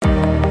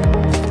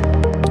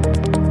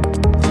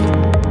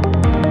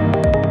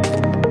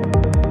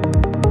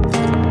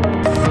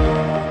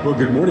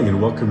Good morning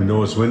and welcome to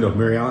Noah's Window.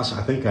 Mary Alice,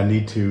 I think I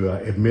need to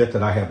admit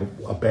that I have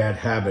a bad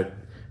habit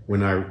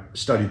when I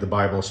study the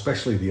Bible,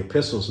 especially the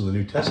epistles in the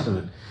New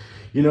Testament.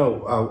 You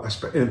know,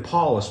 and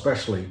Paul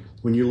especially,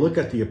 when you look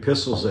at the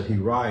epistles that he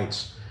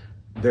writes,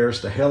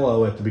 there's the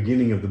hello at the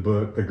beginning of the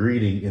book, the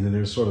greeting, and then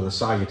there's sort of the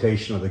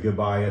salutation or the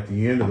goodbye at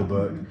the end of the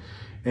book.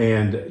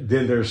 And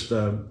then there's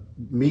the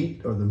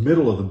meat or the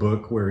middle of the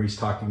book where he's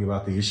talking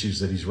about the issues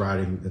that he's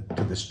writing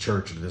to this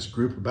church or to this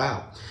group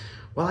about.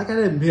 Well, I got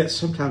to admit,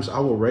 sometimes I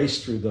will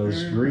race through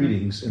those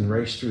greetings and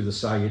race through the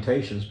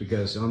salutations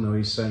because I know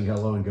he's saying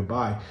hello and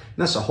goodbye. And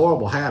that's a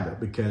horrible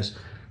habit because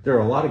there are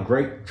a lot of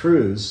great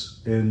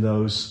truths in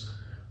those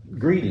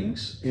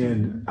greetings.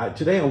 And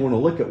today I want to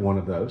look at one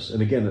of those.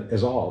 And again,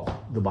 as all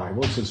the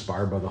Bible, it's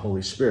inspired by the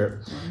Holy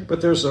Spirit.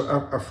 But there's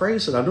a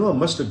phrase that I know I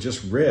must have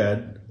just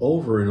read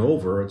over and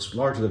over. It's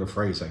larger than a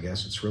phrase, I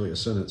guess. It's really a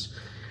sentence.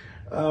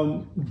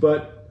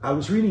 But I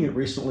was reading it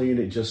recently and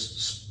it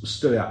just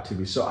stood out to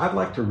me. So I'd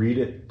like to read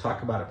it,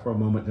 talk about it for a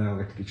moment, and I'd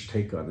like to get your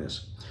take on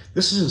this.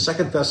 This is in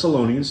 2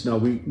 Thessalonians. Now,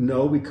 we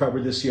know we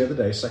covered this the other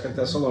day. 2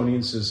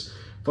 Thessalonians is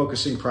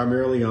focusing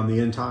primarily on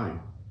the end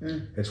time.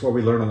 It's where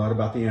we learn a lot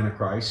about the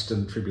Antichrist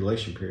and the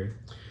tribulation period.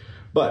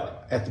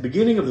 But at the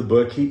beginning of the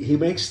book, he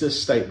makes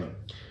this statement.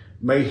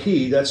 May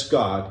he, that's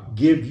God,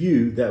 give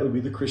you, that would be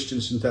the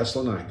Christians in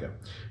Thessalonica,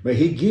 may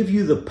he give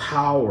you the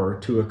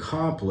power to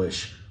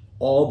accomplish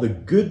all the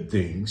good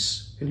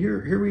things, and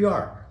here we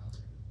are,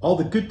 all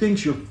the good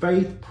things your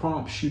faith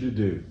prompts you to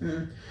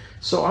do.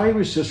 So I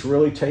was just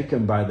really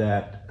taken by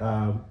that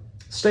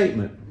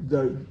statement,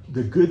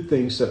 the good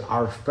things that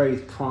our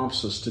faith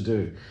prompts us to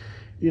do.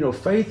 You know,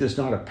 faith is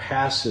not a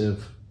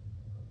passive,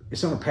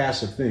 it's not a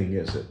passive thing,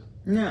 is it?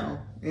 No,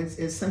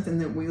 it's something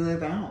that we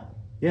live out.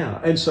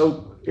 Yeah, and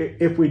so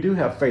if we do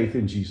have faith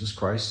in Jesus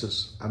Christ,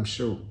 as I'm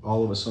sure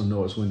all of us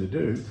know us when to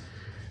do,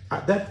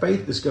 that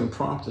faith is going to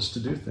prompt us to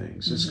do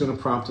things. It's going to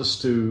prompt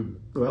us to,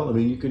 well, I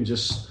mean, you can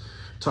just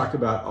talk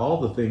about all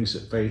the things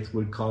that faith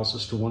would cause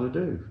us to want to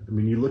do. I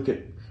mean, you look at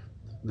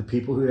the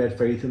people who had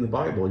faith in the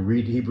Bible. You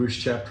read Hebrews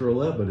chapter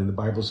 11, and the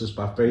Bible says,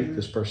 by faith,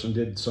 this person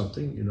did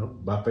something, you know,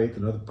 by faith,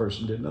 another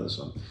person did another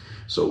something.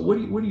 So what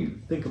do you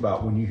think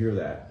about when you hear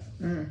that?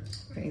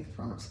 Faith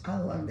prompts. I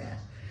love that.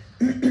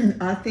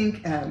 I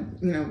think,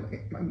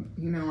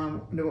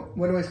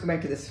 what always go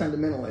back to this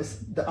fundamental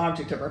is the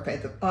object of our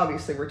faith.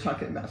 Obviously, we're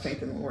talking about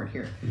faith in the Lord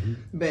here.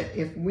 But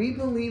if we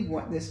believe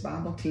what this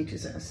Bible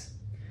teaches us,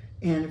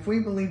 and if we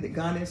believe that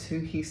God is who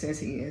he says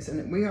he is, and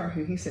that we are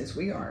who he says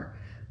we are,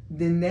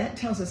 then that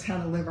tells us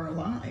how to live our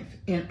life.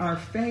 And our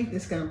faith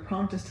is going to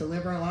prompt us to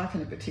live our life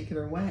in a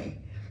particular way.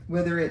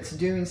 Whether it's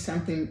doing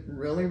something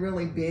really,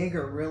 really big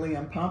or really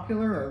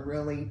unpopular or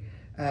really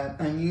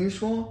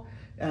unusual,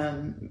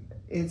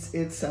 it's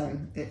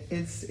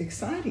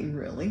exciting,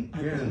 really, I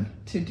think,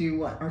 to do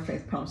what our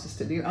faith prompts us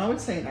to do. I would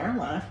say in our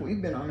life,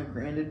 we've been on a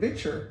grand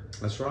adventure.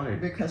 That's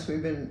right. Because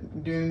we've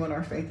been doing what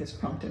our faith has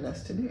prompted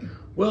us to do.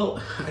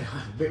 Well,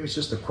 maybe it's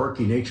just a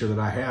quirky nature that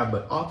I have,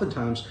 but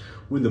oftentimes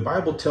when the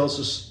Bible tells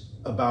us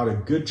about a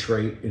good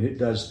trait and it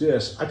does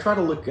this, I try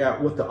to look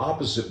at what the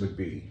opposite would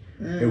be.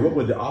 And what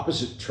would the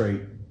opposite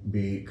trait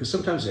be? Because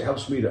sometimes it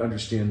helps me to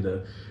understand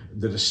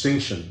the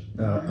distinction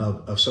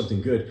of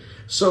something good.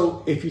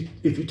 So if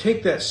you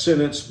take that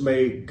sentence,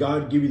 may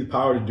God give you the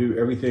power to do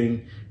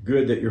everything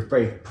good that your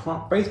faith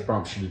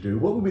prompts you to do,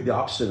 what would be the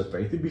opposite of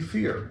faith? It'd be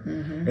fear.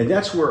 And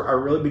that's where I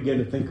really begin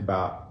to think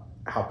about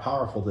how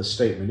powerful this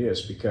statement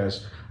is,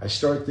 because I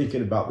started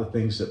thinking about the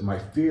things that my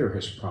fear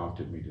has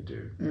prompted me to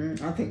do.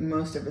 I think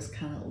most of us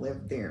kind of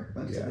live there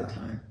most of the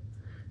time.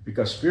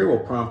 Because fear will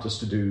prompt us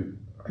to do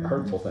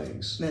hurtful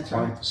things, That's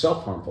right.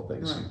 self-harmful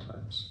things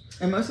sometimes.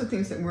 And most of the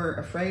things that we're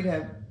afraid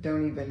of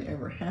don't even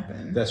ever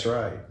happen. That's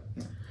right.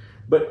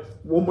 But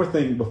one more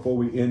thing before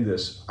we end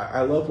this.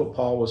 I love what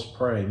Paul was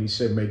praying. He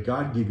said, may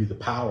God give you the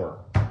power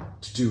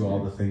to do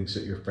all the things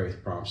that your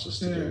faith prompts us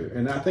to do.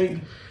 And I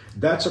think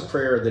that's a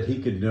prayer that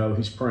he could know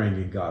he's praying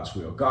in God's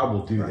will. God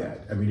will do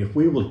that. I mean, if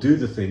we will do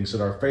the things that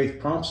our faith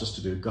prompts us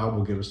to do, God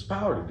will give us the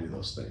power to do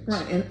those things.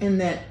 Right,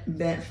 and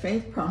that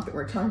faith prompt that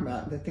we're talking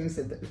about, the things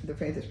that the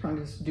faith has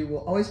prompted us to do, will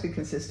always be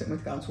consistent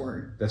with God's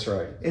word. That's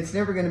right. It's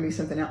never going to be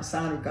something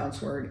outside of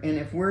God's word. And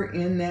if we're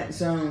in that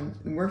zone,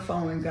 we're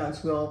following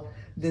God's will,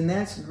 then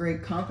that's a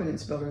great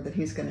confidence builder that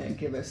he's going to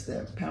give us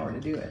the power to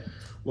do it.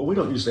 Well, we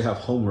don't usually have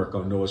homework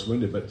on Noah's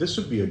Window, but this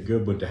would be a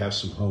good one to have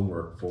some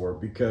homework for,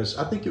 because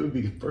I think it would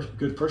be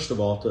good, first of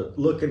all, to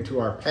look into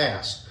our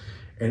past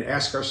and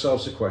ask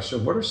ourselves the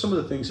question, what are some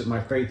of the things that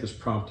my faith has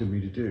prompted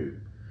me to do?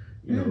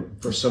 You know,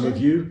 for some of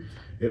you,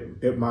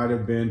 it might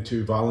have been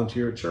to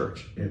volunteer at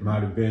church. It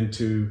might have been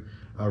to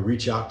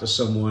reach out to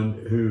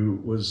someone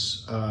who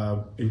was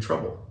in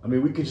trouble. I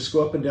mean, we can just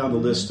go up and down the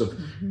list of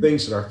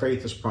things that our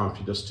faith has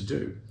prompted us to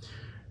do.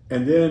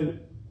 And then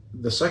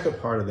the second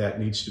part of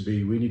that needs to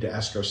be, we need to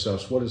ask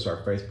ourselves, what is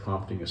our faith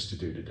prompting us to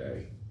do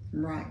today?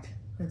 Right.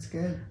 That's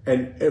good.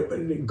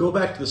 And go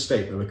back to the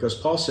statement, because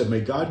Paul said,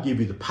 may God give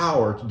you the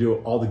power to do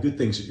all the good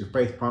things that your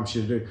faith prompts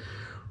you to do.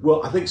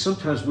 Well, I think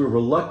sometimes we're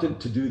reluctant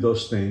to do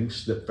those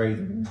things that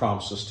faith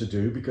prompts us to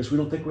do because we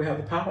don't think we have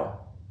the power.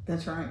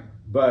 That's right.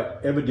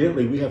 But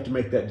evidently, we have to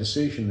make that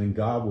decision, and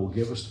God will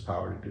give us the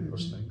power to do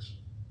those things.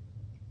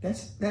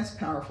 That's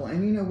powerful.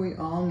 And we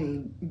all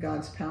need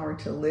God's power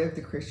to live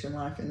the Christian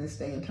life in this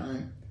day and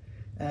time.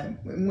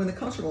 When the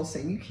culture will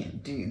say, you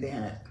can't do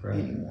that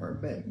anymore,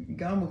 but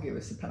God will give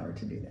us the power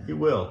to do that. He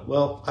will.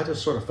 Well, I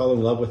just sort of fell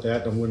in love with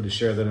that. I wanted to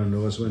share that on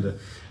Noah's Window.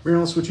 Mary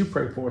Alice, would you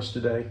pray for us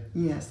today?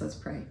 Yes, let's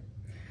pray.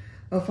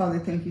 Oh, Father,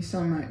 thank you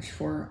so much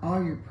for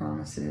all your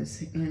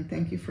promises, and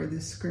thank you for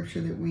this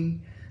scripture that we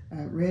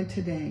read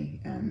today.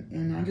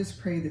 And I just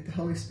pray that the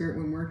Holy Spirit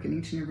would work in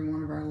each and every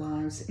one of our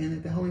lives, and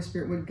that the Holy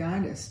Spirit would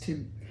guide us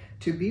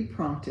to be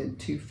prompted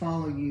to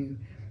follow you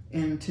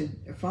and to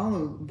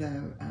follow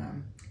the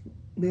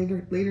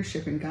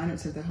leadership and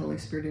guidance of the Holy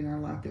Spirit in our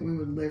life, that we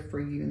would live for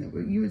you, and that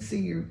we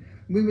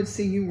would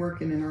see you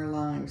working in our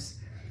lives,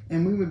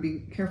 and we would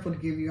be careful to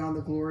give you all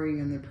the glory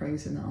and the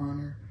praise and the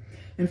honor.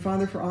 And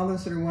Father, for all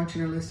those that are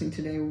watching or listening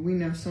today, we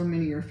know so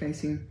many are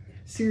facing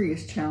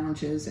serious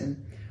challenges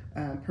and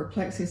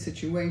perplexing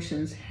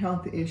situations,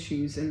 health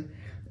issues, and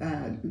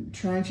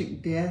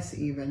tragic deaths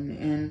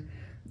even,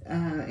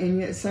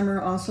 and yet some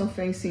are also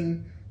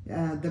facing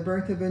the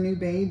birth of a new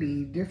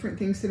baby, different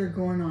things that are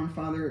going on.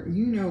 Father,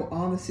 you know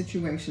all the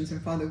situations,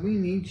 and Father, we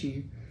need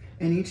you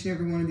in each and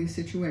every one of these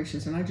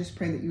situations. And I just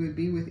pray that you would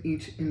be with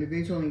each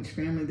individual and each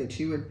family, that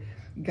you would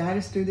guide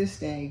us through this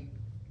day,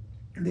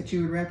 that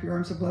you would wrap your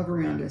arms of love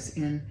around us,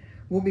 and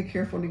we'll be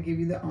careful to give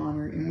you the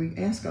honor. And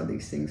we ask all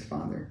these things,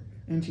 Father,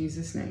 in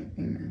Jesus' name,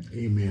 amen.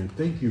 Amen.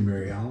 Thank you,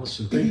 Mary Alice,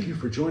 and thank you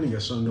for joining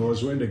us on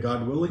Noah's Window.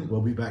 God willing,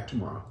 we'll be back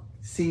tomorrow.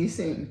 See you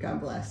soon.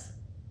 God bless.